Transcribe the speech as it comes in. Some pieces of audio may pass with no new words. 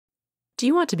Do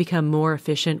you want to become more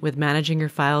efficient with managing your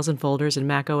files and folders in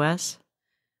macOS?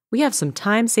 We have some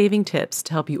time-saving tips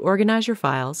to help you organize your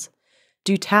files,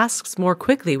 do tasks more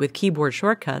quickly with keyboard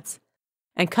shortcuts,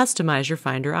 and customize your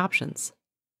Finder options.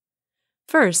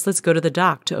 First, let's go to the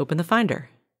dock to open the Finder.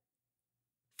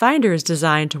 Finder is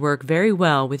designed to work very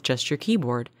well with just your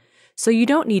keyboard, so you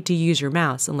don't need to use your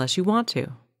mouse unless you want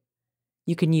to.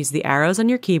 You can use the arrows on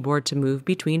your keyboard to move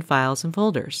between files and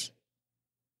folders.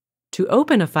 To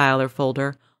open a file or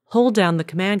folder, hold down the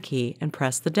Command key and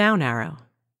press the down arrow.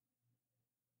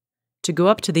 To go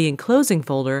up to the enclosing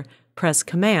folder, press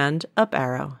Command up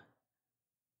arrow.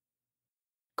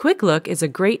 QuickLook is a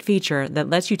great feature that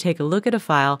lets you take a look at a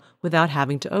file without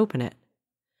having to open it.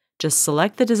 Just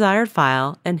select the desired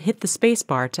file and hit the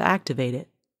spacebar to activate it.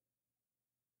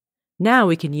 Now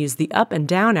we can use the up and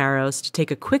down arrows to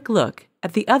take a quick look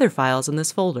at the other files in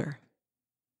this folder.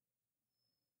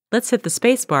 Let's hit the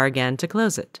spacebar again to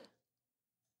close it.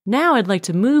 Now I'd like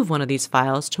to move one of these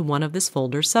files to one of this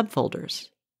folder's subfolders.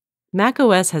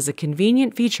 macOS has a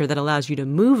convenient feature that allows you to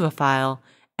move a file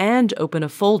and open a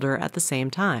folder at the same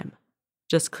time.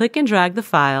 Just click and drag the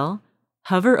file,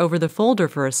 hover over the folder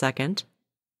for a second,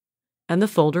 and the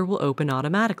folder will open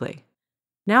automatically.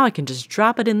 Now I can just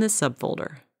drop it in this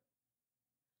subfolder.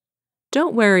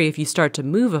 Don't worry if you start to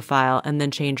move a file and then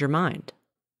change your mind.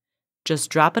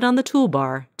 Just drop it on the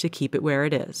toolbar to keep it where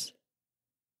it is.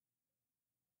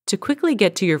 To quickly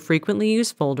get to your frequently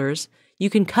used folders, you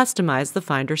can customize the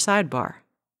Finder sidebar.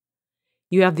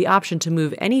 You have the option to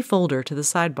move any folder to the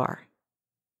sidebar.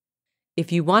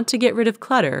 If you want to get rid of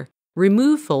clutter,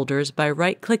 remove folders by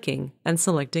right-clicking and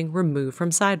selecting Remove from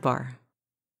Sidebar.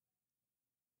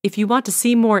 If you want to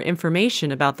see more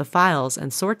information about the files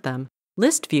and sort them,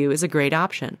 ListView is a great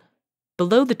option.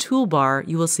 Below the toolbar,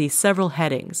 you will see several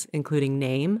headings, including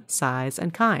name, size,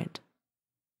 and kind.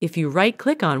 If you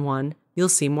right-click on one, you'll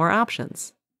see more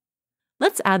options.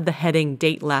 Let's add the heading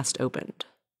Date Last Opened.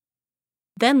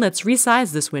 Then let's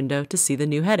resize this window to see the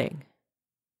new heading.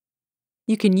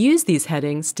 You can use these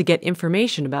headings to get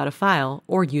information about a file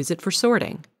or use it for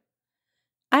sorting.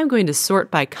 I'm going to sort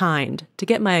by kind to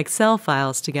get my Excel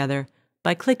files together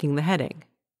by clicking the heading.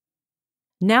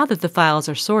 Now that the files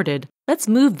are sorted, let's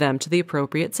move them to the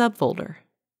appropriate subfolder.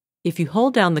 If you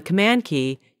hold down the Command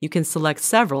key, you can select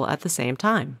several at the same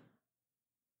time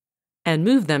and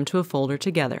move them to a folder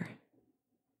together.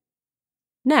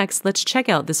 Next, let's check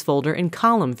out this folder in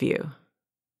column view.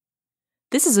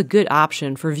 This is a good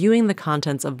option for viewing the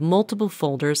contents of multiple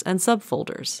folders and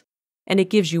subfolders, and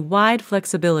it gives you wide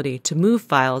flexibility to move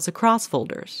files across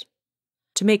folders.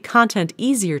 To make content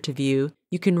easier to view,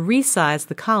 you can resize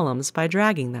the columns by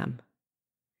dragging them.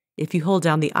 If you hold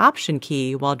down the Option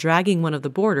key while dragging one of the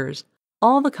borders,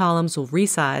 all the columns will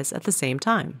resize at the same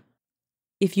time.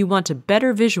 If you want to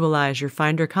better visualize your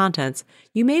Finder contents,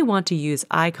 you may want to use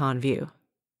Icon View.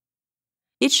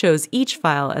 It shows each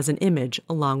file as an image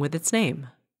along with its name.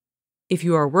 If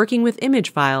you are working with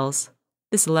image files,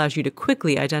 this allows you to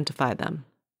quickly identify them.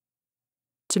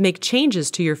 To make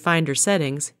changes to your Finder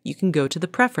settings, you can go to the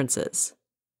Preferences.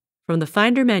 From the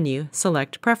Finder menu,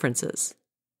 select Preferences.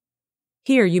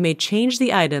 Here you may change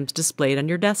the items displayed on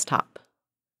your desktop.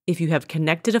 If you have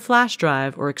connected a flash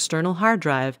drive or external hard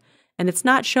drive and it's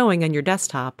not showing on your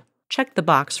desktop, check the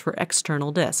box for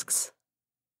external disks.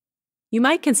 You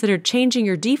might consider changing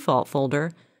your default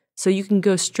folder so you can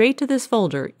go straight to this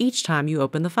folder each time you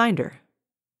open the Finder.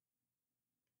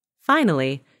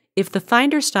 Finally, if the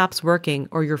Finder stops working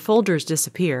or your folders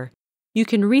disappear, you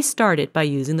can restart it by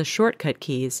using the shortcut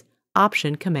keys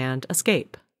Option, Command,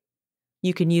 Escape.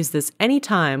 You can use this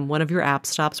anytime one of your apps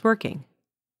stops working.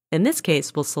 In this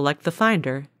case, we'll select the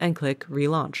Finder and click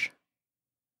Relaunch.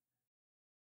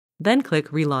 Then click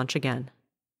Relaunch again.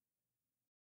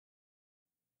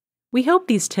 We hope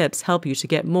these tips help you to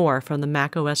get more from the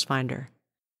macOS Finder.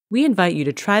 We invite you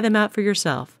to try them out for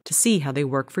yourself to see how they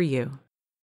work for you.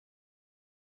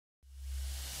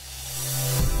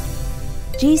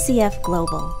 GCF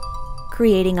Global,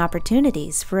 creating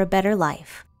opportunities for a better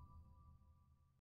life.